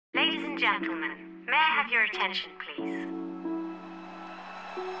gentlemen, may I have your attention, please?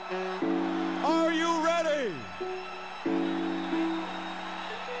 Are you ready?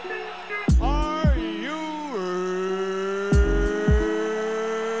 Are you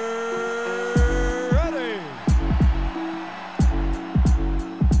ready?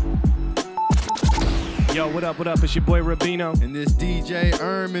 Yo, what up, what up? It's your boy Rubino. And this DJ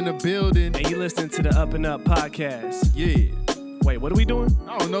in the building. And you listening to the UpNUp Podcast. Yeah. Wait, what are we doing?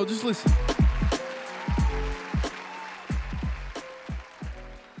 I don't know, just listen.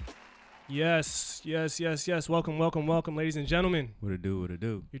 Yes. Welcome, ladies and gentlemen. What it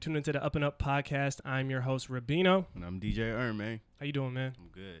do? You're tuned into the UpNUp Podcast. I'm your host, Rubino. And I'm DJ man. How you doing, man? I'm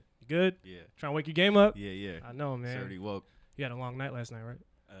good. You good? Yeah. Trying to wake your game up? Yeah. I know, man. Already woke. You had a long night last night, right?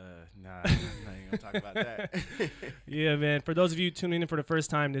 Nah, I ain't gonna talk about that. Yeah, man. For those of you tuning in for the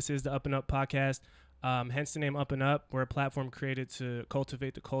first time, this is the UpNUp Podcast. Hence the name UpNUp. We're a platform created to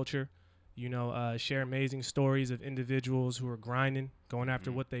cultivate the culture. Share amazing stories of individuals who are grinding, going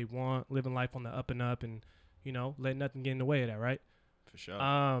after what they want, living life on the up and up, and letting nothing get in the way of that, right? For sure.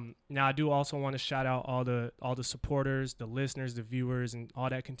 Now I do also want to shout out all the supporters, the listeners, the viewers, and all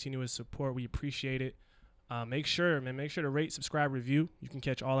that continuous support. We appreciate it. Make sure to rate, subscribe, review. You can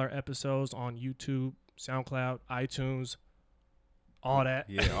catch all our episodes on YouTube, SoundCloud, iTunes, all that.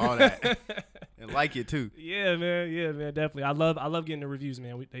 Yeah, all that. And like it too. Yeah, man, definitely. I love getting the reviews,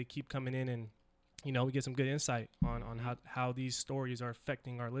 man. They keep coming in, and we get some good insight on how these stories are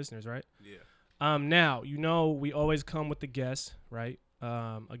affecting our listeners, right? Yeah. Now, we always come with the guest, right?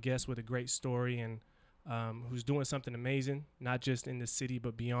 A guest with a great story and who's doing something amazing, not just in the city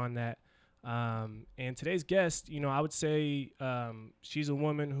but beyond that. And today's guest, I would say she's a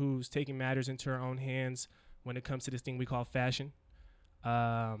woman who's taking matters into her own hands when it comes to this thing we call fashion.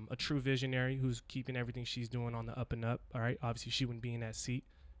 A true visionary who's keeping everything she's doing on the up and up. All right. Obviously, she wouldn't be in that seat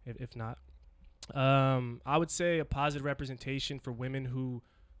if not. I would say a positive representation for women who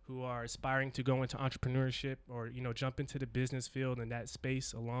are aspiring to go into entrepreneurship or, jump into the business field in that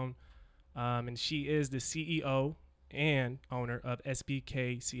space alone. And she is the CEO and owner of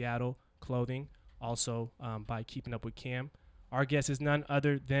SBK Seattle Clothing, also by Keeping Up with Cam. Our guest is none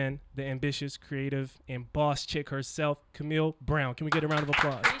other than the ambitious, creative, and boss chick herself, Camille Brown. Can we get a round of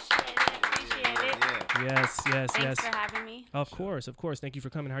applause? Appreciate it. Yes. Thanks for having me. Of course. Thank you for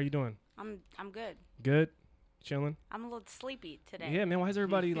coming. How are you doing? I'm good. Good? Chilling? I'm a little sleepy today. Yeah, man. Why is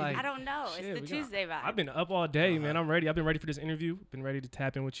everybody like... I don't know. Shit, it's the Tuesday vibe. I've been up all day, man. I'm ready. I've been ready for this interview. Been ready to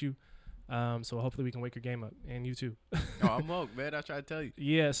tap in with you. So hopefully we can wake your game up, and you too. I'm woke, man. I try to tell you.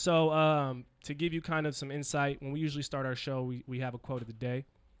 Yeah, so to give you kind of some insight, when we usually start our show, we have a quote of the day.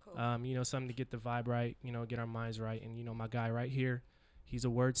 Cool. Something to get the vibe right, get our minds right. And, my guy right here, he's a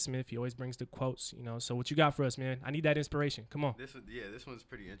wordsmith. He always brings the quotes, So what you got for us, man? I need that inspiration. Come on. This one's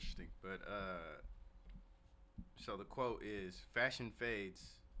pretty interesting. But so the quote is, fashion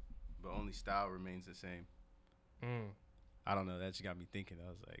fades, but only style remains the same. I don't know. That just got me thinking. I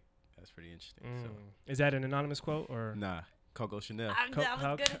was like, that's pretty interesting. So. Is that an anonymous quote or? Nah, Coco Chanel. I was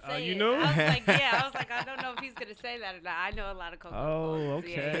going to say you know? I was like, I don't know if he's going to say that or not. I know a lot of Coco quotes.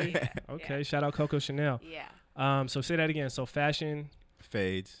 Okay. Yeah. Okay, shout out Coco Chanel. Yeah. So say that again. So fashion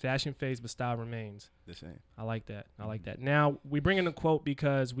fades, but style remains the same. I like that. Now, we bring in a quote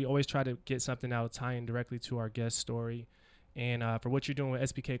because we always try to get something out, tie in directly to our guest story. And for what you're doing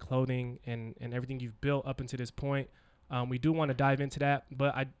with SBK Clothing and everything you've built up until this point, we do want to dive into that,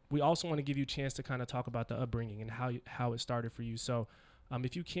 but we also want to give you a chance to kind of talk about the upbringing and how it started for you. So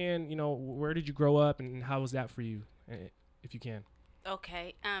if you can, where did you grow up and how was that for you, if you can?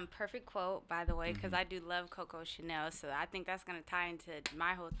 Okay. Perfect quote, by the way, because I do love Coco Chanel, so I think that's going to tie into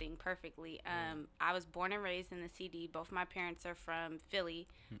my whole thing perfectly. I was born and raised in the CD. Both my parents are from Philly.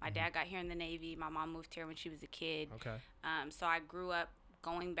 My dad got here in the Navy. My mom moved here when she was a kid. Okay. So I grew up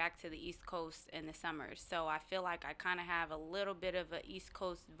going back to the East Coast in the summers. So I feel like I kind of have a little bit of an East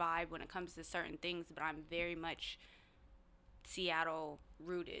Coast vibe when it comes to certain things, but I'm very much Seattle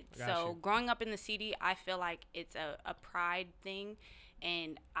rooted. So growing up in the city, I feel like it's a pride thing.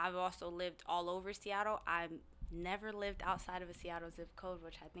 And I've also lived all over Seattle. I've never lived outside of a Seattle zip code,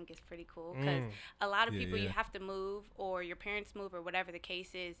 which I think is pretty cool because a lot of people you have to move or your parents move or whatever the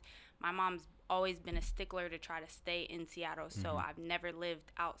case is. My mom's always been a stickler to try to stay in Seattle, so I've never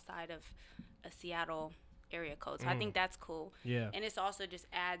lived outside of a Seattle area code. So I think that's cool. Yeah. And it's also just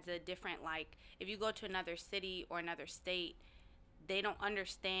adds a different, like, if you go to another city or another state, they don't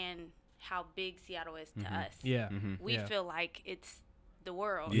understand how big Seattle is to us. Yeah. We feel like it's the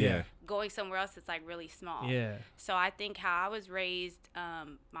world. Yeah. Going somewhere else, it's like really small. Yeah. So I think how I was raised,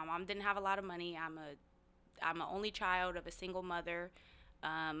 my mom didn't have a lot of money. I'm an only child of a single mother.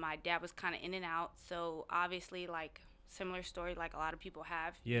 My dad was kind of in and out. So obviously, like, similar story like a lot of people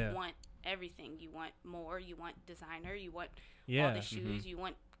have. Yeah. You want everything. You want more. You want designer. You want Yeah. all the shoes. You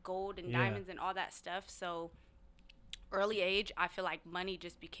want gold and Yeah. diamonds and all that stuff. So early age, I feel like money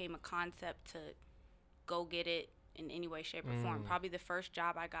just became a concept to go get it in any way, shape, or form. Probably the first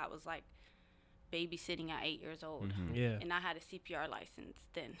job I got was like babysitting at 8 years old. Yeah. And I had a CPR license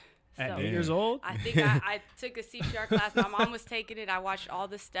then. At So 8 years old? I think I took a CPR class. My mom was taking it. I watched all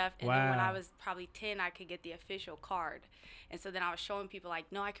the stuff. And then when Wow. I was probably 10, I could get the official card. And so then I was showing people like,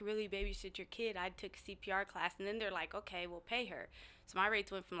 no, I could really babysit your kid. I took a CPR class. And then they're like, okay, we'll pay her. So my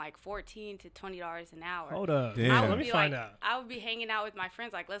rates went from like $14 to $20 an hour. Hold up. Damn. Let me find like, out. I would be hanging out with my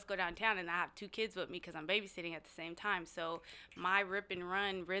friends, like, let's go downtown, and I have 2 kids with me because I'm babysitting at the same time. So my rip and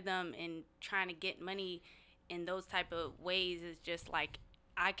run rhythm and trying to get money in those type of ways is just like,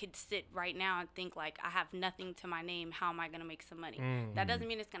 I could sit right now and think like, I have nothing to my name. How am I going to make some money? That doesn't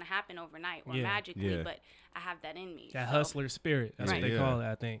mean it's going to happen overnight or Yeah. magically, Yeah. but I have that in me. That So- hustler spirit. That's Right. what they Yeah. call it,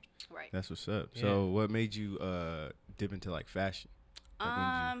 I think. Right. That's what's up. Yeah. So what made you dip into like fashion?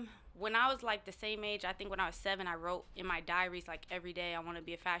 Like, When I was like the same age, I think when I was 7, I wrote in my diaries like every day I want to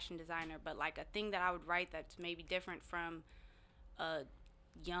be a fashion designer. But like a thing that I would write that's maybe different from a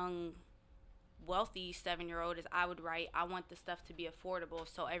young, wealthy 7-year-old is I would write, I want the stuff to be affordable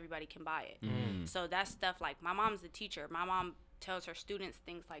so everybody can buy it. So that's stuff like my mom's a teacher. My mom tells her students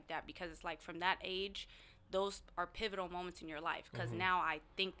things like that because it's like from that age, those are pivotal moments in your life because now I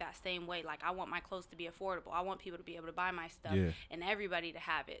think that same way. Like, I want my clothes to be affordable. I want people to be able to buy my stuff and everybody to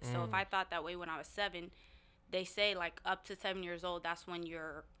have it. So if I thought that way when I was 7, they say like up to 7 years old, that's when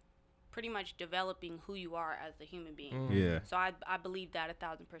you're pretty much developing who you are as a human being. Yeah. So I believe that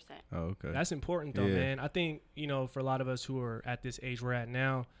 1,000%. Oh, okay. That's important, though, Yeah. man. I think, for a lot of us who are at this age we're at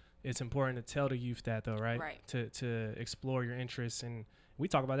now, it's important to tell the youth that, though, right? Right. To explore your interests. And we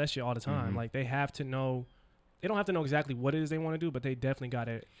talk about that shit all the time. Like, they have to know. They don't have to know exactly what it is they want to do, but they definitely got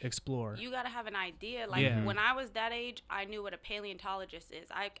to explore. You got to have an idea. Like, Yeah. when I was that age, I knew what a paleontologist is.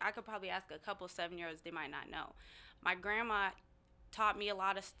 I could probably ask a couple 7-year-olds, they might not know. My grandma taught me a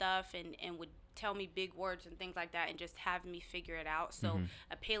lot of stuff and would tell me big words and things like that and just have me figure it out. So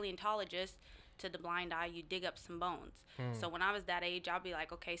a paleontologist, to the blind eye, you dig up some bones. So when I was that age, I'll be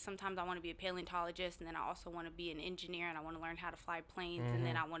like, okay, sometimes I want to be a paleontologist, and then I also want to be an engineer, and I want to learn how to fly planes, and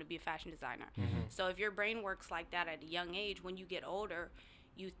then I want to be a fashion designer. So if your brain works like that at a young age, when you get older,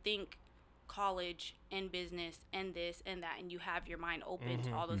 you think college and business and this and that, and you have your mind open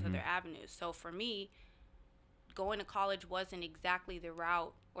to all those other avenues. So for me, going to college wasn't exactly the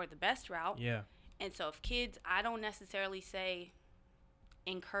route or the best route. Yeah. And so if kids, I don't necessarily say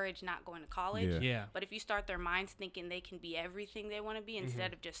encourage not going to college. Yeah. Yeah. But if you start their minds thinking they can be everything they want to be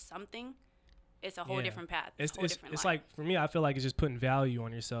instead of just something, it's a whole Yeah. different path. It's a whole different life. like, for me, I feel like it's just putting value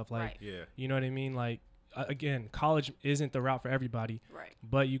on yourself. Like, Right. Yeah. you know what I mean? Like, again, college isn't the route for everybody. Right.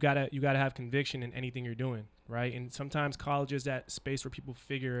 But you gotta have conviction in anything you're doing, right? And sometimes college is that space where people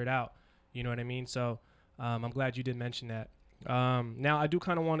figure it out. You know what I mean? So I'm glad you did mention that. Now I do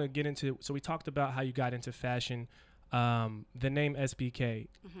kind of want to get into. So we talked about how you got into fashion. The name SBK.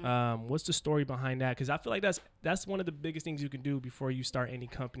 What's the story behind that? Because I feel like that's one of the biggest things you can do before you start any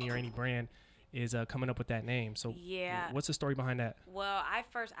company or any brand is coming up with that name. So Yeah. what's the story behind that? Well, I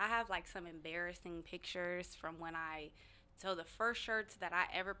have like some embarrassing pictures from when so the first shirts that I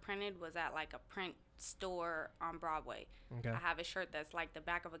ever printed was at like a print store on Broadway. Okay. I have a shirt that's like the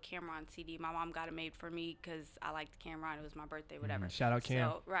back of a camera on CD. My mom got it made for me because I liked the camera and it was my birthday, whatever. Shout out Cam.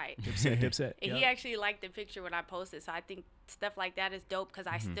 So, right. Dipset. And Yep. he actually liked the picture when I posted. So I think stuff like that is dope because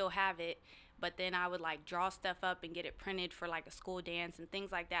I still have it. But then I would like draw stuff up and get it printed for like a school dance and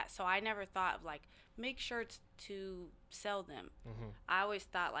things like that. So I never thought of like make shirts to sell them. I always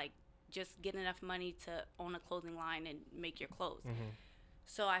thought like just get enough money to own a clothing line and make your clothes.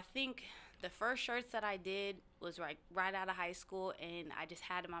 So I think the first shirts that I did was like right out of high school, and I just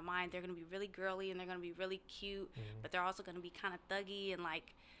had in my mind they're going to be really girly and they're going to be really cute, but they're also going to be kind of thuggy, and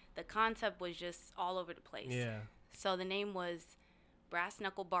like the concept was just all over the place. Yeah. So the name was Brass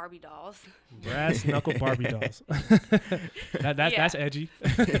Knuckle Barbie Dolls. Brass knuckle Barbie dolls. That's edgy.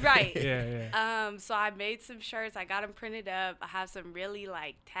 Right. Yeah. So I made some shirts. I got them printed up. I have some really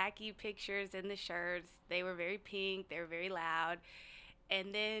like tacky pictures in the shirts. They were very pink. They were very loud.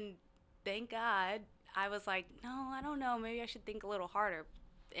 And then, thank God, I was like, no, I don't know. Maybe I should think a little harder.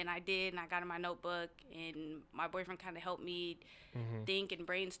 And I did, and I got in my notebook, and my boyfriend kind of helped me think and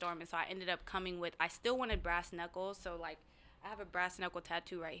brainstorm. And so I ended up coming with, I still wanted brass knuckles. So, like, I have a brass knuckle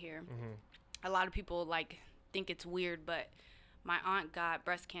tattoo right here. A lot of people, like, think it's weird, but my aunt got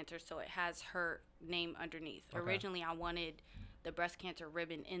breast cancer, so it has her name underneath. Okay. Originally, I wanted the breast cancer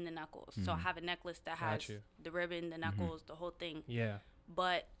ribbon in the knuckles. So I have a necklace that has the ribbon, the knuckles, the whole thing. Yeah.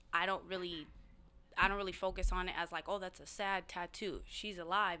 But I don't really focus on it as like, oh, that's a sad tattoo. She's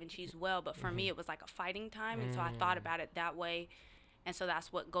alive and she's well. But for me, it was like a fighting time. And so I thought about it that way. And so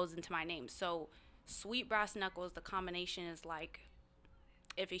that's what goes into my name. So sweet brass knuckles, the combination is like,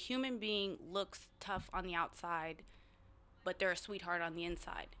 if a human being looks tough on the outside, but they're a sweetheart on the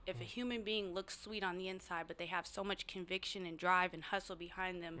inside. If a human being looks sweet on the inside, but they have so much conviction and drive and hustle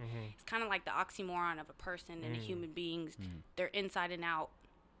behind them, it's kind of like the oxymoron of a person and a human being's, they're inside and out,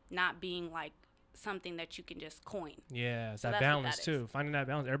 not being like something that you can just coin. Yeah, it's so that balance too. Finding that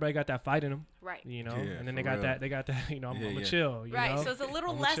balance. Everybody got that fight in them, right? You know, and then they got that. You know, I'm gonna chill. You right. know? So it's a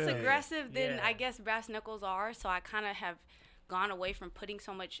little less aggressive than I guess brass knuckles are. So I kind of have gone away from putting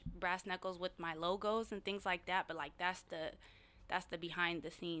so much brass knuckles with my logos and things like that. But like that's the behind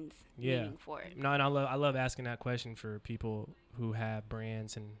the scenes meaning for it. No, and I love asking that question for people who have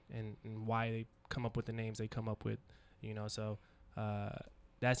brands and why they come up with the names they come up with. You know, so.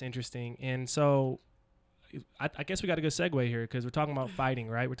 That's interesting. And so I guess we got a good segue here because we're talking about fighting,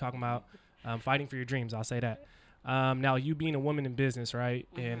 right? We're talking about fighting for your dreams. I'll say that. Now, you being a woman in business, right?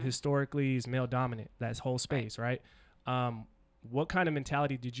 And historically is male dominant, that whole space, right? What kind of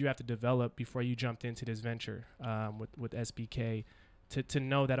mentality did you have to develop before you jumped into this venture with SBK to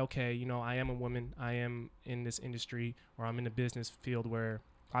know that, okay, you know, I am a woman, I am in this industry, or I'm in the business field where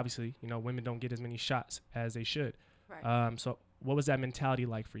obviously, you know, women don't get as many shots as they should. Right. So what was that mentality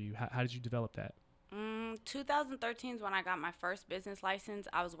like for you? How did you develop that? 2013 is when I got my first business license.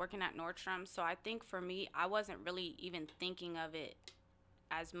 I was working at Nordstrom. So I think for me, I wasn't really even thinking of it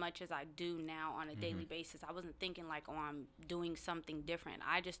as much as I do now on a daily basis. I wasn't thinking like, oh, I'm doing something different.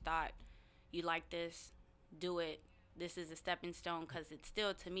 I just thought, you like this, do it. This is a stepping stone, because it's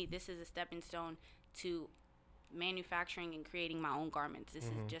still, to me, this is a stepping stone to manufacturing and creating my own garments. This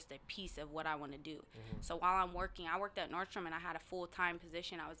is just a piece of what I want to do. So while I'm working, I worked at Nordstrom and I had a full-time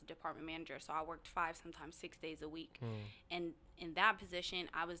position. I was a department manager, so I worked 5, sometimes 6 days a week. And in that position,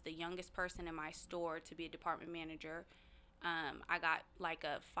 I was the youngest person in my store to be a department manager. I got like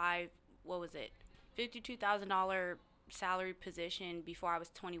a $52,000 salary position before I was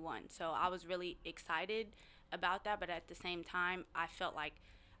 21. So I was really excited about that, but at the same time, I felt like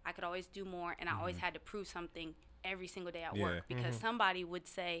I could always do more, and I always had to prove something every single day at work, because somebody would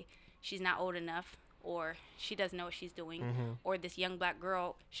say she's not old enough, or she doesn't know what she's doing, or this young black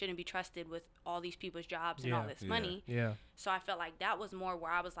girl shouldn't be trusted with all these people's jobs and all this money. So I felt like that was more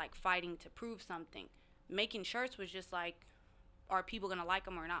where I was like fighting to prove something. Making shirts was just like, are people going to like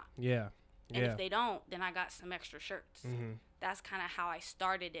them or not? And if they don't, then I got some extra shirts. That's kind of how I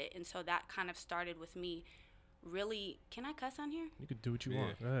started it. And so that kind of started with me really, can I cuss on here? You could do what you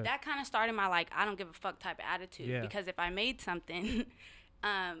want. That kind of started my like, I don't give a fuck type of attitude. Because if I made something,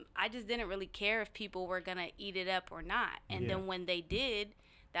 I just didn't really care if people were going to eat it up or not. And then when they did,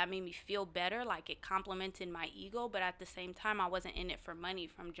 that made me feel better. Like, it complimented my ego. But at the same time, I wasn't in it for money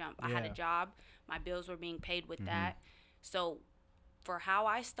from jump. I had a job. My bills were being paid with that. So for how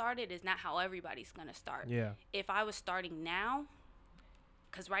I started is not how everybody's going to start. If I was starting now,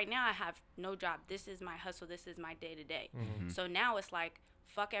 because right now I have no job. This is my hustle. This is my day-to-day. So now it's like,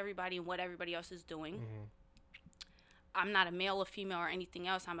 fuck everybody and what everybody else is doing. I'm not a male or female or anything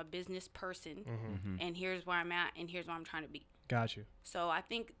else. I'm a business person. And here's where I'm at, and here's where I'm trying to be. Got you. So I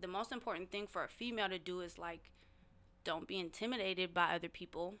think the most important thing for a female to do is, like, don't be intimidated by other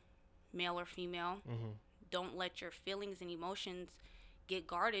people, male or female. Don't let your feelings and emotions get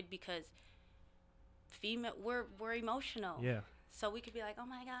guarded, because female, we're emotional. So we could be like, oh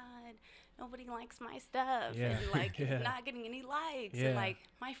my God, nobody likes my stuff. And like, it's not getting any likes. And like,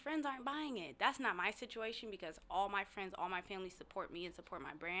 my friends aren't buying it. That's not my situation, because all my friends, all my family support me and support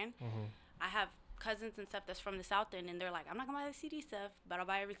my brand. I have cousins and stuff that's from the South End, and they're like, I'm not gonna buy the CD stuff, but I'll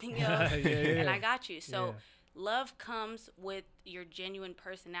buy everything else. And I got you. So love comes with your genuine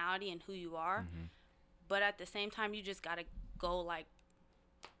personality and who you are. But at the same time, you just gotta go like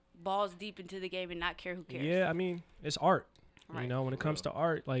balls deep into the game and not care who cares. I mean, it's art. You know, when it comes to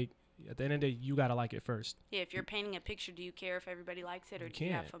art, like, at the end of the day, you got to like it first. If you're painting a picture, do you care if everybody likes it, or do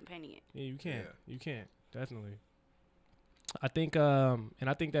you have fun painting it? You can't. You can't. Definitely. I think, and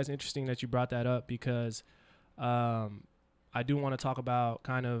I think that's interesting that you brought that up, because I do want to talk about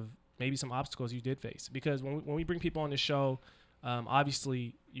kind of maybe some obstacles you did face. Because when we bring people on the show,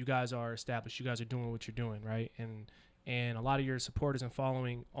 obviously you guys are established. You guys are doing what you're doing, right? And a lot of your supporters and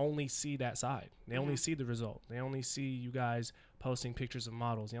following only see that side. They only see the result. They only see you guys posting pictures of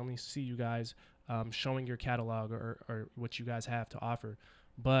models. They only see you guys showing your catalog or what you guys have to offer.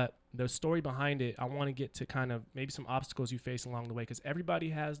 But the story behind it, I want to get to kind of maybe some obstacles you face along the way, because everybody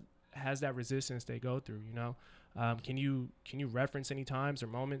has that resistance they go through, you know. Can you reference any times or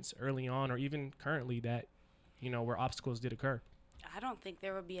moments early on or even currently that, you know, where obstacles did occur? I don't think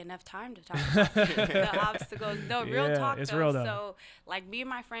there would be enough time to talk about the obstacles. No, real talk it's though. real though. So, like, me and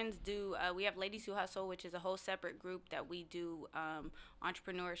my friends do, we have Ladies Who Hustle, which is a whole separate group that we do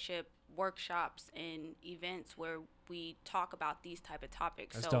entrepreneurship workshops and events where we talk about these type of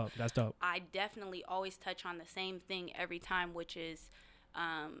topics. That's dope. I definitely always touch on the same thing every time, which is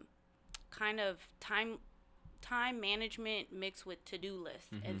kind of time management mixed with to-do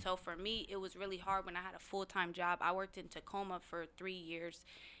lists. And so for me, it was really hard when I had a full-time job. I worked in Tacoma for 3 years,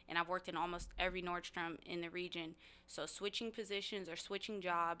 and I've worked in almost every Nordstrom in the region. So switching positions or switching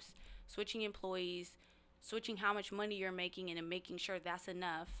jobs, switching employees, switching how much money you're making and then making sure that's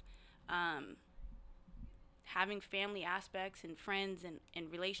enough, having family aspects and friends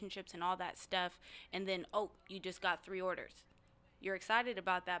and relationships and all that stuff, and then, you just got 3 orders. You're excited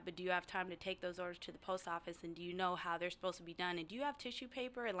about that, but do you have time to take those orders to the post office, and do you know how they're supposed to be done, and do you have tissue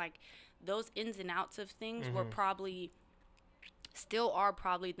paper? And like those ins and outs of things were still are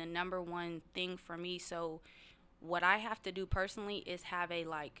probably the number one thing for me. So what I have to do personally is have a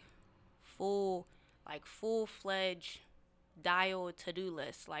full-fledged dial to-do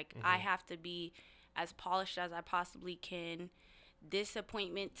list. Like I have to be as polished as I possibly can. This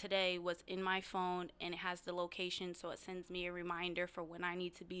appointment today was in my phone, and it has the location, so it sends me a reminder for when I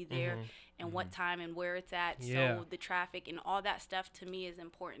need to be there and what time and where it's at. Yeah. So the traffic and all that stuff to me is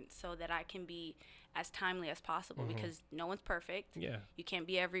important so that I can be as timely as possible, because no one's perfect. Yeah. You can't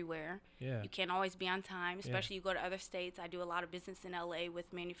be everywhere. Yeah. You can't always be on time, especially you go to other states. I do a lot of business in LA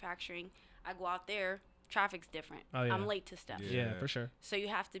with manufacturing. I go out there, traffic's different. Oh, yeah. I'm late to stuff. Yeah, for sure. So you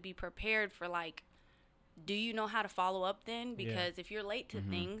have to be prepared for, like, do you know how to follow up then? Because if you're late to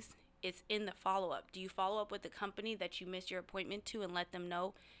things, it's in the follow-up. Do you follow up with the company that you missed your appointment to and let them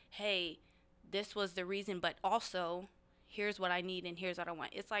know, hey, this was the reason, but also here's what I need and here's what I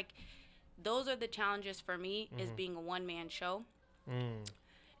want. It's like those are the challenges for me, is being a one-man show.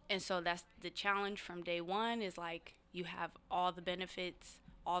 And so that's the challenge from day one, is like you have all the benefits,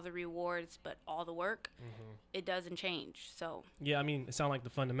 all the rewards, but all the work, it doesn't change. So yeah, I mean, it sounds like the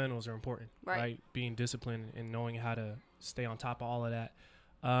fundamentals are important, Right. Being disciplined and knowing how to stay on top of all of that.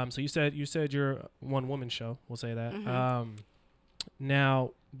 So you said you're a one-woman show. We'll say that.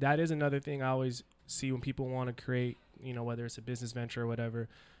 Now, that is another thing I always see when people want to create, you know, whether it's a business venture or whatever.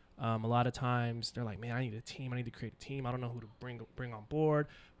 A lot of times they're like, man, I need a team. I need to create a team. I don't know who to bring on board.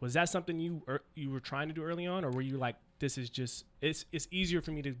 Was that something you were trying to do early on, or were you like, this is just it's easier for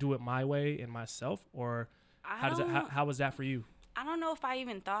me to do it my way and myself, or how was that for you? I don't know if I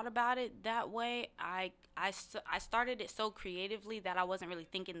even thought about it that way. I started it so creatively that I wasn't really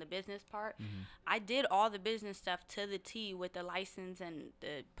thinking the business part. I did all the business stuff to the T with the license and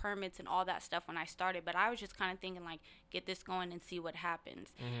the permits and all that stuff when I started, but I was just kind of thinking, like, get this going and see what happens.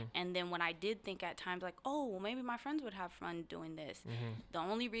 And then when I did think at times, like, oh, well, maybe my friends would have fun doing this. The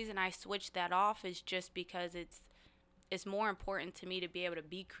only reason I switched that off is just because it's more important to me to be able to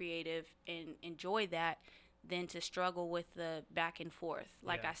be creative and enjoy that than to struggle with the back and forth.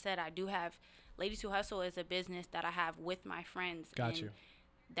 Like I said, I do have Ladies Who Hustle is a business that I have with my friends. Got you.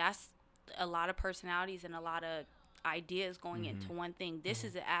 That's a lot of personalities and a lot of ideas going into one thing. This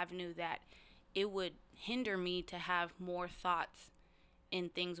is an avenue that it would hinder me to have more thoughts in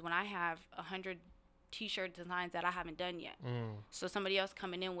things when I have 100 t-shirt designs that I haven't done yet. So somebody else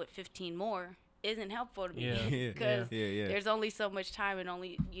coming in with 15 more isn't helpful to me, because there's only so much time and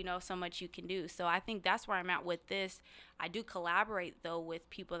only, you know, so much you can do. So I think that's where I'm at with this. I do collaborate though with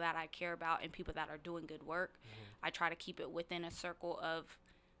people that I care about and people that are doing good work. I try to keep it within a circle of,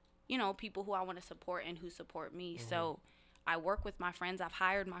 you know, people who I want to support and who support me. So I work with my friends. I've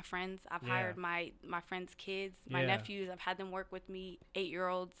hired my friends. I've hired my friends' kids, my nephews. I've had them work with me,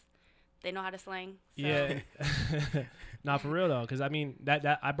 8-year-olds. They know how to slang. So. Yeah. Not for real though, because I mean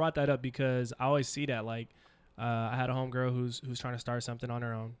that I brought that up because I always see that, like, I had a homegirl who's trying to start something on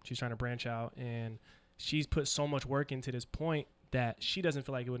her own. She's trying to branch out, and she's put so much work into this point that she doesn't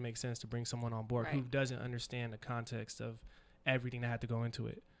feel like it would make sense to bring someone on board who doesn't understand the context of everything that had to go into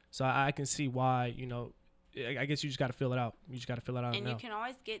it. So I can see why, you know, I guess you just got to fill it out. You just got to fill it out. And you can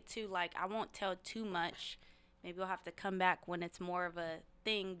always get to, like, I won't tell too much. Maybe we'll have to come back when it's more of a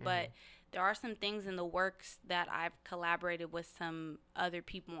thing, but there are some things in the works that I've collaborated with some other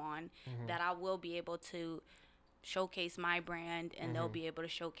people on that I will be able to showcase my brand, and they'll be able to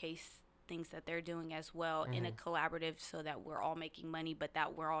showcase things that they're doing as well in a collaborative, so that we're all making money, but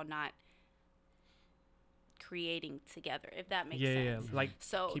that we're all not creating together, if that makes Yeah, sense. like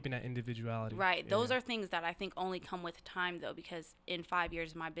So keeping that individuality. right, Yeah. those are things that I think only come with time, though, because in 5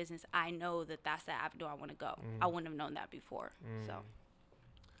 years of my business, I know that that's the avenue I want to go. I wouldn't have known that before. So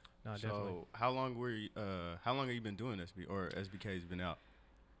No, definitely. So how long have you been doing SB or SBK's been out?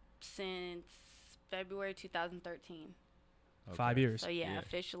 since February 2013. 5 years. So yeah,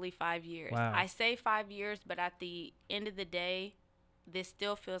 officially 5 years. Wow. I say 5 years, but at the end of the day, this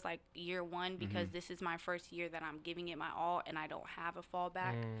still feels like year one because this is my first year that I'm giving it my all and I don't have a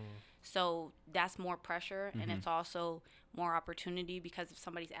fallback. So that's more pressure and it's also more opportunity because if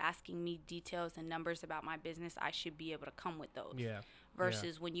somebody's asking me details and numbers about my business, I should be able to come with those. Yeah.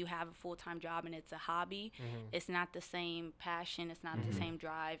 Versus when you have a full-time job and it's a hobby, it's not the same passion, it's not the same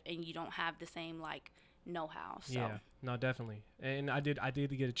drive, and you don't have the same like know-how. So. Yeah, no, definitely. And I did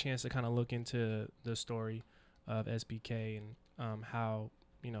get a chance to kind of look into the story of SBK and how,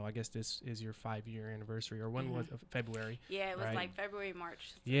 you know, I guess this is your 5-year anniversary, or when was it? February? Yeah, it was right? like February,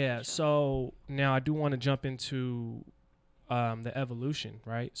 March. Yeah, so now I do want to jump into the evolution,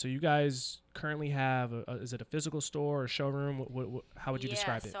 right? So you guys currently have, is it a physical store or showroom? What how would you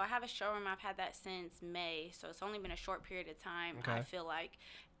describe it? So I have a showroom. I've had that since May, so it's only been a short period of time. Okay. I feel like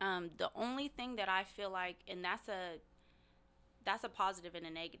the only thing that I feel like, and that's a positive and a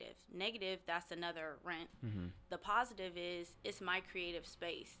negative. Negative, that's another rent. The positive is it's my creative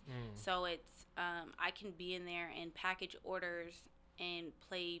space. So it's I can be in there and package orders and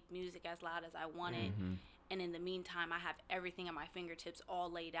play music as loud as I want it. And in the meantime, I have everything at my fingertips all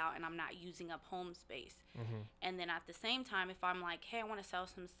laid out and I'm not using up home space. And then at the same time, if I'm like, hey, I want to sell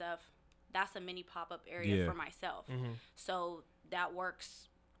some stuff, that's a mini pop-up area for myself. So that works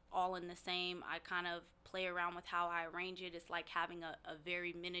all in the same. I kind of play around with how I arrange it. It's like having a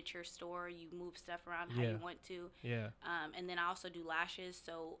very miniature store. You move stuff around how you want to. Yeah. And then I also do lashes,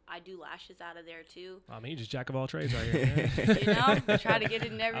 so I do lashes out of there too. I mean, you just jack of all trades right here, man. You know, try to get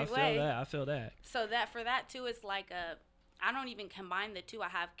it in every way. I feel that. So that for that too, it's like I don't even combine the two. I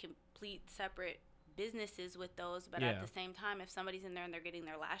have complete separate businesses with those, but at the same time, if somebody's in there and they're getting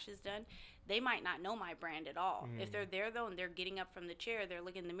their lashes done, they might not know my brand at all. If they're there though and they're getting up from the chair, they're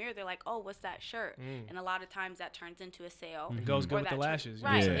looking in the mirror, they're like, oh, what's that shirt? And a lot of times that turns into a sale. It goes good with the lashes.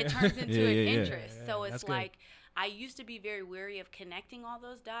 Right. Yeah. It turns into an interest. So it's That's good. like I used to be very wary of connecting all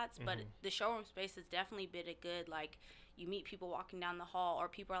those dots, but the showroom space has definitely been a good, like, you meet people walking down the hall or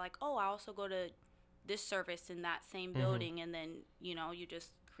people are like, oh, I also go to this service in that same building, and then, you know, you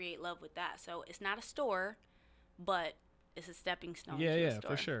just create love with that. So it's not a store, but it's a stepping stone to a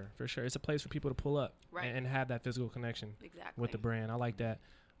store. for sure. It's a place for people to pull up Right. and have that physical connection Exactly. with the brand. I like that.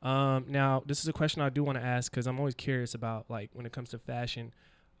 Now, this is a question I do want to ask because I'm always curious about, like, when it comes to fashion,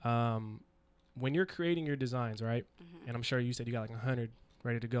 when you're creating your designs, right? And I'm sure you said you got like 100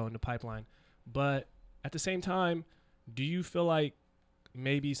 ready to go in the pipeline, but at the same time, do you feel like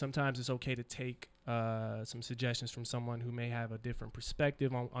maybe sometimes it's okay to take some suggestions from someone who may have a different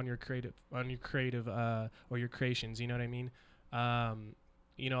perspective on your creative or your creations? You know what I mean?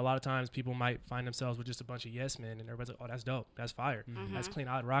 You know, a lot of times people might find themselves with just a bunch of yes men, and everybody's like, "Oh, that's dope, that's fire, that's clean,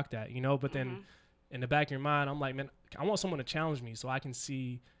 I'd rock that," you know. But then in the back of your mind, I'm like, man, I want someone to challenge me so I can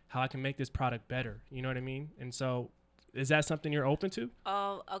see how I can make this product better. You know what I mean? And so, is that something you're open to?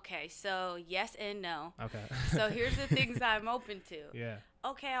 Oh, okay. So yes and no. Okay. So here's the things I'm open to. Yeah.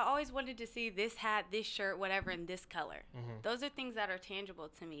 Okay, I always wanted to see this hat, this shirt, whatever, in this color. Those are things that are tangible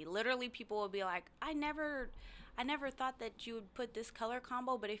to me. Literally, people will be like, I never thought that you would put this color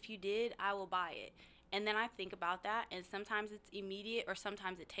combo, but if you did, I will buy it. And then I think about that, and sometimes it's immediate or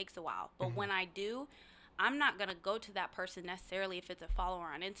sometimes it takes a while. But when I do, I'm not going to go to that person necessarily if it's a follower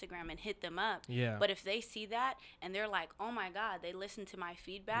on Instagram and hit them up. Yeah. But if they see that and they're like, oh my God, they listen to my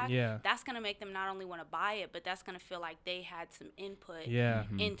feedback, that's going to make them not only want to buy it, but that's going to feel like they had some input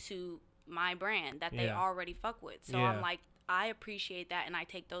into my brand that they already fuck with. So I'm like, I appreciate that and I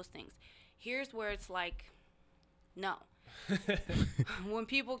take those things. Here's where it's like, no. When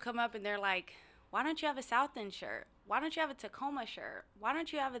people come up and they're like, why don't you have a South End shirt? Why don't you have a Tacoma shirt? Why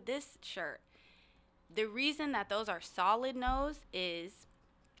don't you have a this shirt? The reason that those are solid no's is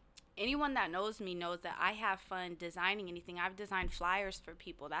anyone that knows me knows that I have fun designing anything. I've designed flyers for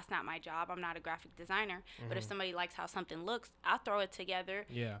people. That's not my job. I'm not a graphic designer. But if somebody likes how something looks, I'll throw it together.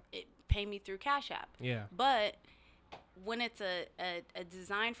 Pay me through Cash App. But when it's a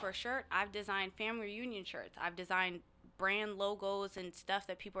design for a shirt, I've designed family reunion shirts. I've designed brand logos and stuff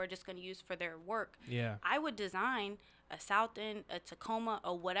that people are just going to use for their work. I would design a South End, a Tacoma,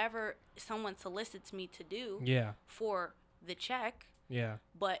 or whatever someone solicits me to do for the check.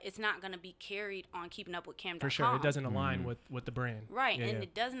 But it's not going to be carried on Keeping Up with Cam.com. For sure. It doesn't align with the brand. Right. And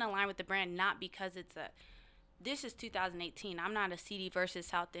it doesn't align with the brand, not because it's this is 2018. I'm not a CD versus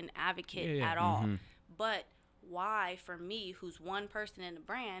South End advocate at all. But why, for me, who's one person in the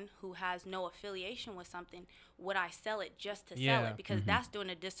brand who has no affiliation with something, would I sell it just to sell it? Because that's doing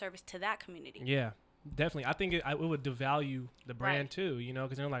a disservice to that community. Yeah. Definitely. I think it would devalue the brand too, you know,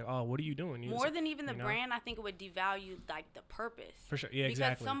 because they're like, oh, what are you doing? More than even the brand, I think it would devalue like the purpose. For sure. Yeah, because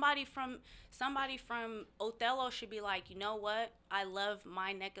exactly. somebody from Othello should be like, you know what? I love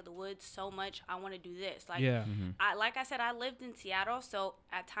my neck of the woods so much. I want to do this. Like, like I said, I lived in Seattle. So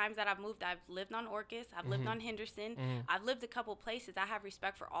at times that I've moved, I've lived on Orcas. I've lived on Henderson. I've lived a couple places. I have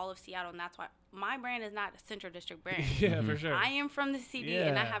respect for all of Seattle. And that's why my brand is not a Central District brand. Yeah, for sure. I am from the CD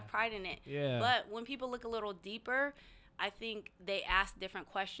and I have pride in it. Yeah. But when people look a little deeper, I think they ask different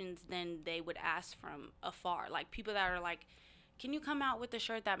questions than they would ask from afar. Like people that are like, can you come out with a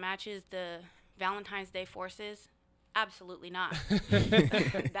shirt that matches the Valentine's Day forces? Absolutely not.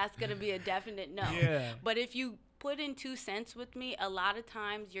 That's going to be a definite no. Yeah. But if you put in 2 cents with me, a lot of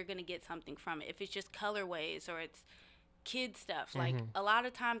times you're going to get something from it. If it's just colorways or it's kid stuff, like a lot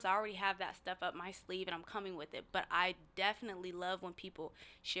of times I already have that stuff up my sleeve and I'm coming with it. But I definitely love when people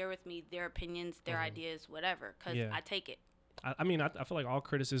share with me their opinions, their ideas, whatever, because I take it. I mean, I feel like all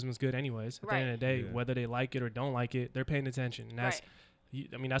criticism is good anyways. At the end of the day, whether they like it or don't like it, they're paying attention. And that's,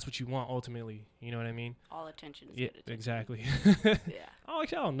 I mean, that's what you want ultimately. You know what I mean? All attention is good attention. Exactly. Yeah. Oh,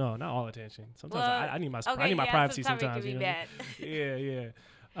 actually, I don't know. Not all attention. Sometimes Well, I need my okay, I need my privacy sometimes sometimes. it can You be know? bad.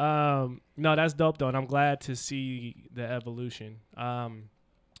 Yeah. No, that's dope though, and I'm glad to see the evolution. What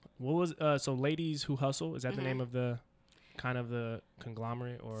was so Ladies Who Hustle? Is that the name of the kind of the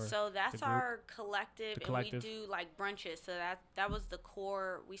conglomerate or? So that's our collective, The collective. and we do like brunches. So that was the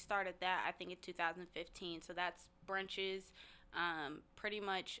core. We started that I think in 2015. So that's brunches. Pretty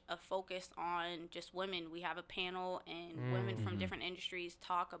much a focus on just women. We have a panel and women from different industries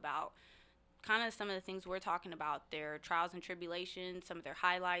talk about kind of some of the things we're talking about, their trials and tribulations, some of their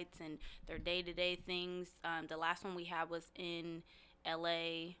highlights and their day-to-day things. The last one we had was in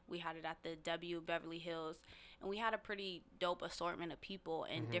LA. We had it at the W Beverly Hills, and we had a pretty dope assortment of people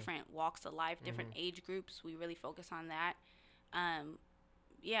in different walks of life, different age groups. We really focus on that.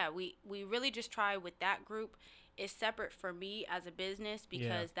 We really just try with that group. It's separate for me as a business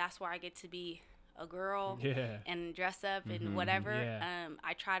because that's where I get to be a girl and dress up and whatever.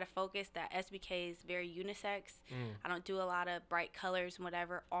 I try to focus that SBK is very unisex. I don't do a lot of bright colors and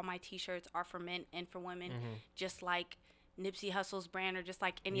whatever. All my t-shirts are for men and for women, just like Nipsey Hussle's brand or just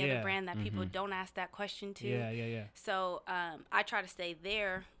like any other brand that people don't ask that question to. So I try to stay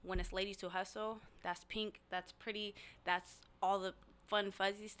there. When it's Ladies Who Hustle, that's pink, that's pretty, that's all the fun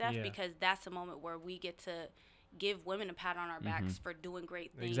fuzzy stuff because that's a moment where we get to give women a pat on our backs for doing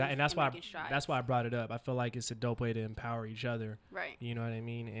great things. Exactly, and that's why I brought it up. I feel like it's a dope way to empower each other. Right. You know what I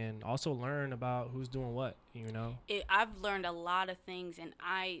mean? And also learn about who's doing what, you know? I've learned a lot of things, and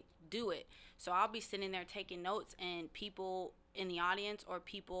I do it. So I'll be sitting there taking notes, and people in the audience or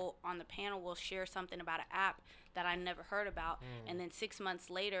people on the panel will share something about an app that I never heard about. And then 6 months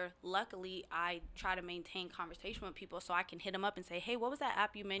later, luckily, I try to maintain conversation with people so I can hit them up and say, hey, what was that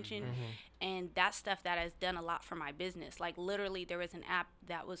app you mentioned? And that's stuff that has done a lot for my business. Like literally there was an app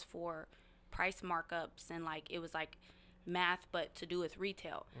that was for price markups and like it was like math but to do with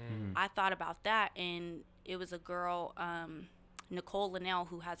retail. I thought about that, and it was a girl, Nicole Linnell,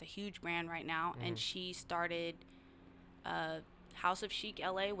 who has a huge brand right now, and she started House of Chic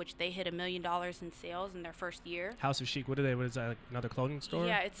LA, which they hit $1 million in sales in their first year. House of Chic, what is that, like another clothing store?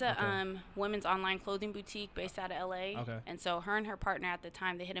 Yeah, it's a women's online clothing boutique based out of LA. Okay. And so her and her partner at the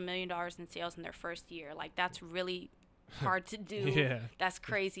time, they hit $1 million in sales in their first year. Like that's really hard to do. Yeah. That's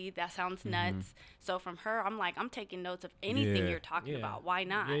crazy. That sounds nuts. So from her, I'm like, I'm taking notes of anything you're talking about. Why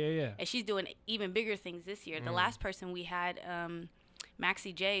not? Yeah. And she's doing even bigger things this year. The last person we had,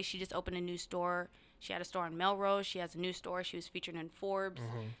 Maxie J, she just opened a new store. She had a store in Melrose. She has a new store. She was featured in Forbes.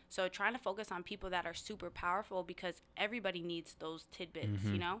 So trying to focus on people that are super powerful because everybody needs those tidbits,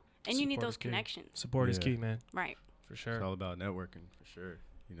 you know? And you need those connections. Support is key, man. Right. For sure. It's all about networking, for sure.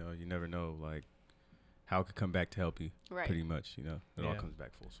 You know, you never know, like, how it could come back to help you, pretty much, you know? It all comes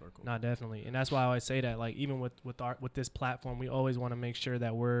back full circle. No, definitely. And that's why I always say that, like, even with this platform, we always want to make sure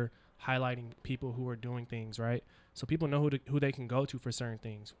that we're highlighting people who are doing things, right? So people know who they can go to for certain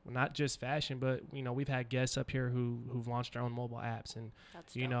things. Well, not just fashion, but, you know, we've had guests up here who've launched their own mobile apps. And,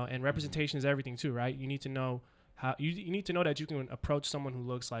 you know, and representation is everything too, right? You need to know how you need to know that you can approach someone who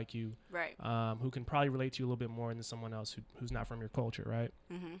looks like you, right? Who can probably relate to you a little bit more than someone else who's not from your culture, right?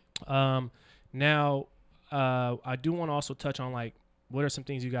 Now, I do want to also touch on, like, what are some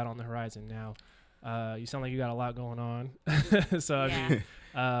things you got on the horizon now? You sound like you got a lot going on. So Yeah.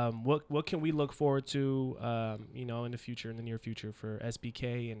 I mean, what can we look forward to, you know, in the near future for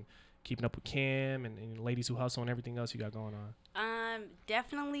SBK and keeping up with Cam and Ladies Who Hustle and everything else you got going on?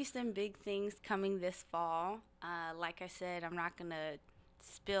 Definitely some big things coming this fall. Like I said, I'm not gonna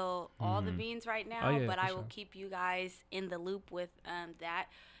spill all the beans right now, but I will keep you guys in the loop with that.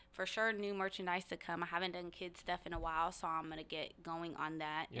 For sure, new merchandise to come. I haven't done kids stuff in a while, so I'm gonna get going on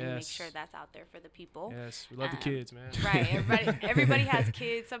that and make sure that's out there for the people. Yes, we love the kids, man. Right, everybody has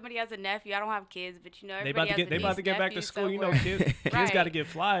kids. Somebody has a nephew. I don't have kids, but you know, everybody has a niece, they about to get back to school. somewhere. You know, kids got to get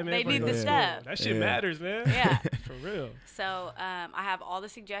fly, man. They need the school. stuff. That shit matters, man. Yeah, for real. So I have all the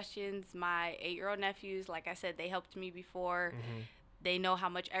suggestions. My 8-year-old nephews, like I said, they helped me before. They know how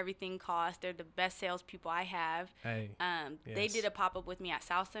much everything costs. They're the best salespeople I have. They did a pop-up with me at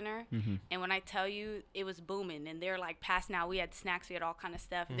South Center. And when I tell you, it was booming. And they're like passing out. We had snacks. We had all kind of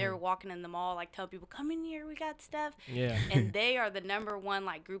stuff. They were walking in the mall, like telling people, come in here. We got stuff. Yeah. And they are the number one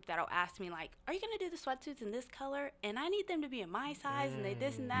like group that'll ask me, like, are you going to do the sweatsuits in this color? And I need them to be in my size. And they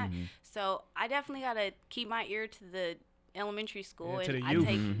this and that. So I definitely got to keep my ear to the elementary school, and I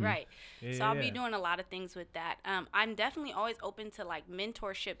take so I'll be doing a lot of things with that. I'm definitely always open to like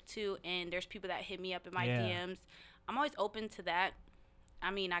mentorship too, and there's people that hit me up in my DMs. I'm always open to that. I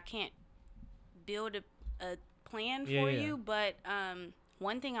mean, I can't build a plan for you, but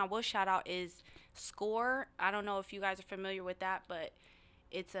one thing I will shout out is SCORE. I don't know if you guys are familiar with that, but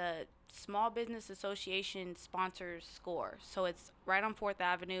it's a small business association sponsors SCORE, so it's right on 4th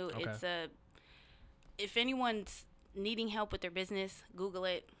Avenue. It's if anyone's needing help with their business, Google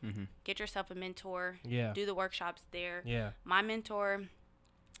it. Get yourself a mentor. Do the workshops there. My mentor,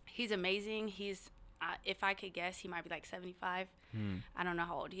 he's amazing. He's if I could guess, he might be like 75. I don't know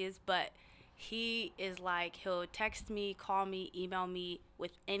how old he is, but he is like, he'll text me, call me, email me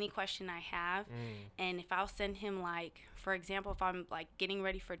with any question I have. And if I'll send him, like, for example, if I'm like getting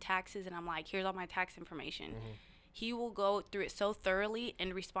ready for taxes and I'm like, here's all my tax information, he will go through it so thoroughly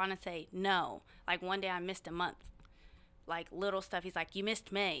and respond and say no. Like one day I missed a month, like little stuff. He's like, you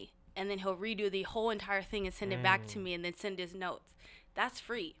missed May. And then he'll redo the whole entire thing and send it back to me and then send his notes. That's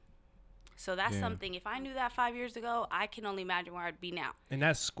free. So that's something, if I knew that 5 years ago, I can only imagine where I'd be now. And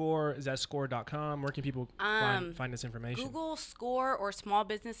that's SCORE, is that SCORE.com? Where can people find this information? Google SCORE or Small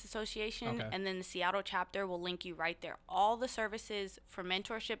Business Association, and then the Seattle chapter will link you right there. All the services for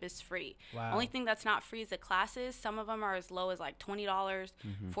mentorship is free. Wow. Only thing that's not free is the classes. Some of them are as low as like $20,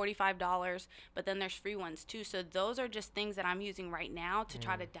 $45, but then there's free ones too. So those are just things that I'm using right now to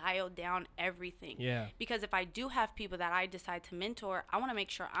try to dial down everything. Because if I do have people that I decide to mentor, I want to make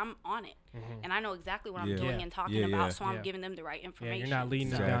sure I'm on it. And I know exactly what I'm doing and talking about, so I'm giving them the right information. You're not leading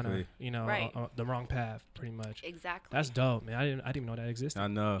them down the wrong path, pretty much. Exactly. That's dope, man. I didn't even know that existed. I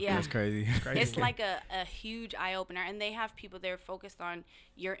know. Yeah. That's crazy. It's like a huge eye-opener, and they have people there focused on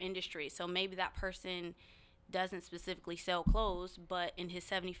your industry. So maybe that person doesn't specifically sell clothes, but in his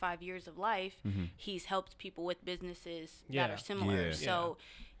 75 years of life, he's helped people with businesses that are similar. So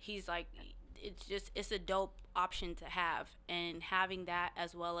he's like, it's a dope option to have, and having that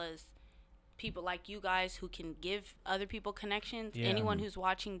as well as people like you guys who can give other people connections. Anyone who's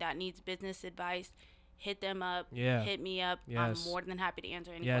watching that needs business advice, hit them up, hit me up. I'm more than happy to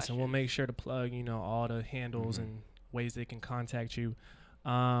answer any questions. And we'll make sure to plug, all the handles and ways they can contact you.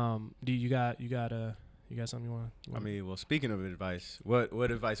 Do you got something you want? I mean, well, speaking of advice,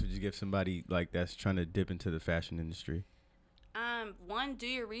 what advice would you give somebody like that's trying to dip into the fashion industry? One, do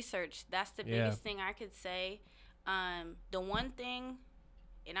your research. That's the biggest thing I could say. The one thing,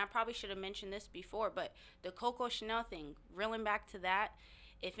 and I probably should have mentioned this before, but the Coco Chanel thing, reeling back to that,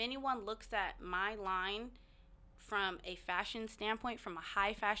 if anyone looks at my line from a fashion standpoint, from a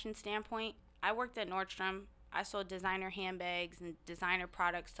high fashion standpoint, I worked at Nordstrom. I sold designer handbags and designer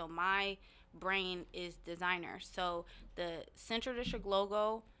products, so my brain is designer. So the Central District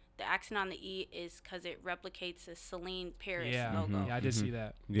logo, the accent on the E is because it replicates the Cėline Paris logo. Yeah, I did see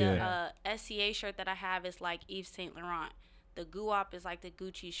that. The SCA shirt that I have is like Yves Saint Laurent. The Guap is like the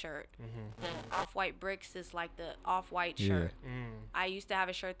Gucci shirt. The Off-White Bricks is like the Off-White shirt. I used to have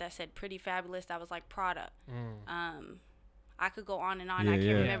a shirt that said Pretty Fabulous that was like Prada. I could go on and on. I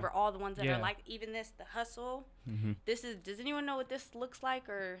can't remember all the ones that are like, even this, the Hustle. This is, does anyone know what this looks like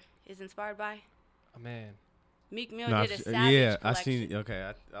or is inspired by? Oh, man. Meek Mill did a Savage collection. I seen it.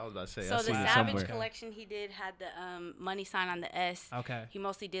 Okay, I was about to say. So I the seen Savage collection he did had the money sign on the S. Okay. He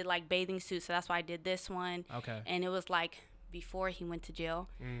mostly did like bathing suits, so that's why I did this one. Okay. And it was like before he went to jail.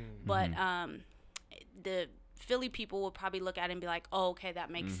 But the Philly people will probably look at it and be like, oh, okay, that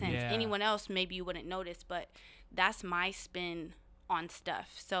makes sense. Yeah. Anyone else, maybe you wouldn't notice, but that's my spin on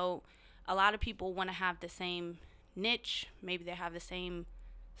stuff. So a lot of people want to have the same niche. Maybe they have the same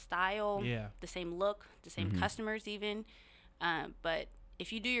style, the same look, the same customers even. But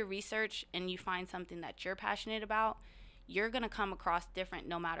if you do your research and you find something that you're passionate about, you're going to come across different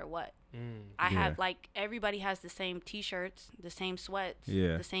no matter what. I have, like, everybody has the same T-shirts, the same sweats,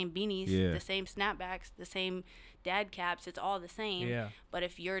 the same beanies, the same snapbacks, the same dad caps. It's all the same. But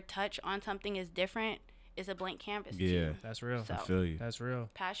if your touch on something is different, it's a blank canvas to you. That's real. So, I feel you. That's real.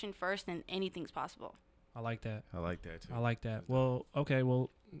 passion first and anything's possible. I like that. I like that too. I like that. Well, okay. Well,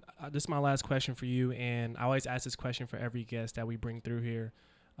 this is my last question for you, and I always ask this question for every guest that we bring through here.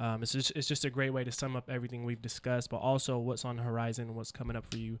 It's just a great way to sum up everything we've discussed, but also what's on the horizon and what's coming up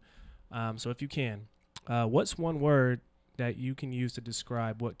for you. So if you can, what's one word that you can use to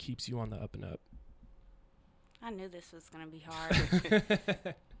describe what keeps you on the up and up? I knew this was going to be hard.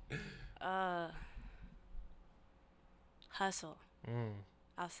 Hustle.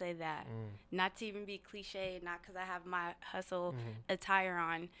 I'll say that. Not to even be cliche, not because I have my hustle attire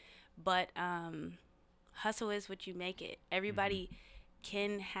on, but hustle is what you make it. Everybody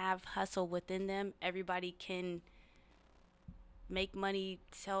can have hustle within them. Everybody can make money,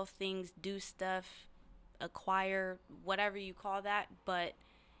 sell things, do stuff, acquire, whatever you call that. But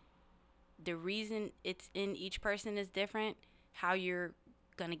the reason it's in each person is different. How you're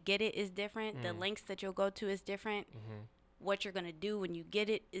going to get it is different. The lengths that you'll go to is different. What you're going to do when you get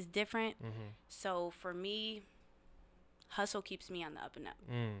it is different. So for me, hustle keeps me on the up and up.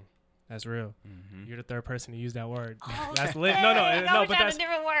 That's real. You're the third person to use that word. Oh, That's lit. No, but that's a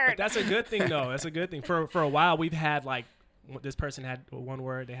different word. But that's a good thing, though. That's a good thing. For a while, we've had, like, this person had one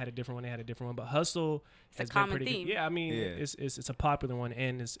word, they had a different one, they had a different one. But hustle has been pretty good. Yeah, I mean, it's a popular one,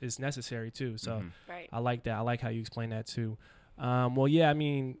 and it's necessary too. So I like that. I like how you explain that too. Well, yeah, I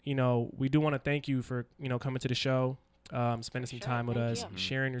mean, we do want to thank you for coming to the show. Spending some time with us,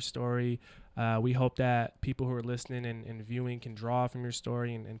 sharing your story. We hope that people who are listening and viewing can draw from your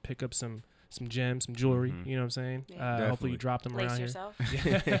story and pick up some gems, some jewelry. You know what I'm saying? Hopefully you drop them around yourself.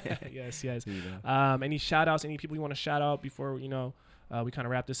 Yes. Any shout outs, any people you want to shout out before, we kind of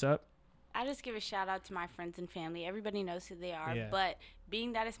wrap this up? I just give a shout out to my friends and family. Everybody knows who they are. But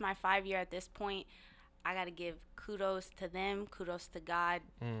being that it's my 5 year at this point, I got to give kudos to them, kudos to God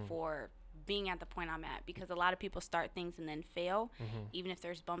for being at the point I'm at, because a lot of people start things and then fail. Even if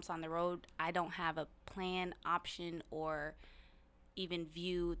there's bumps on the road, I don't have a plan, option, or even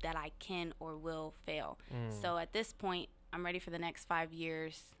view that I can or will fail. So at this point, I'm ready for the next 5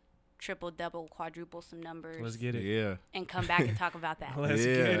 years, triple, double, quadruple some numbers. Let's get it. Yeah. And come back and talk about that. Let's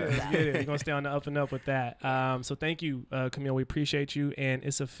get it. We're going to stay on the up and up with that. So thank you, Camille. We appreciate you. And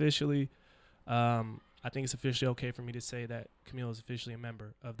it's officially, I think it's officially okay for me to say that Camille is officially a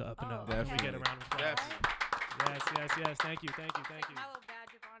member of the Up and Up. Definitely. We get a round of applause. Yes. Thank you.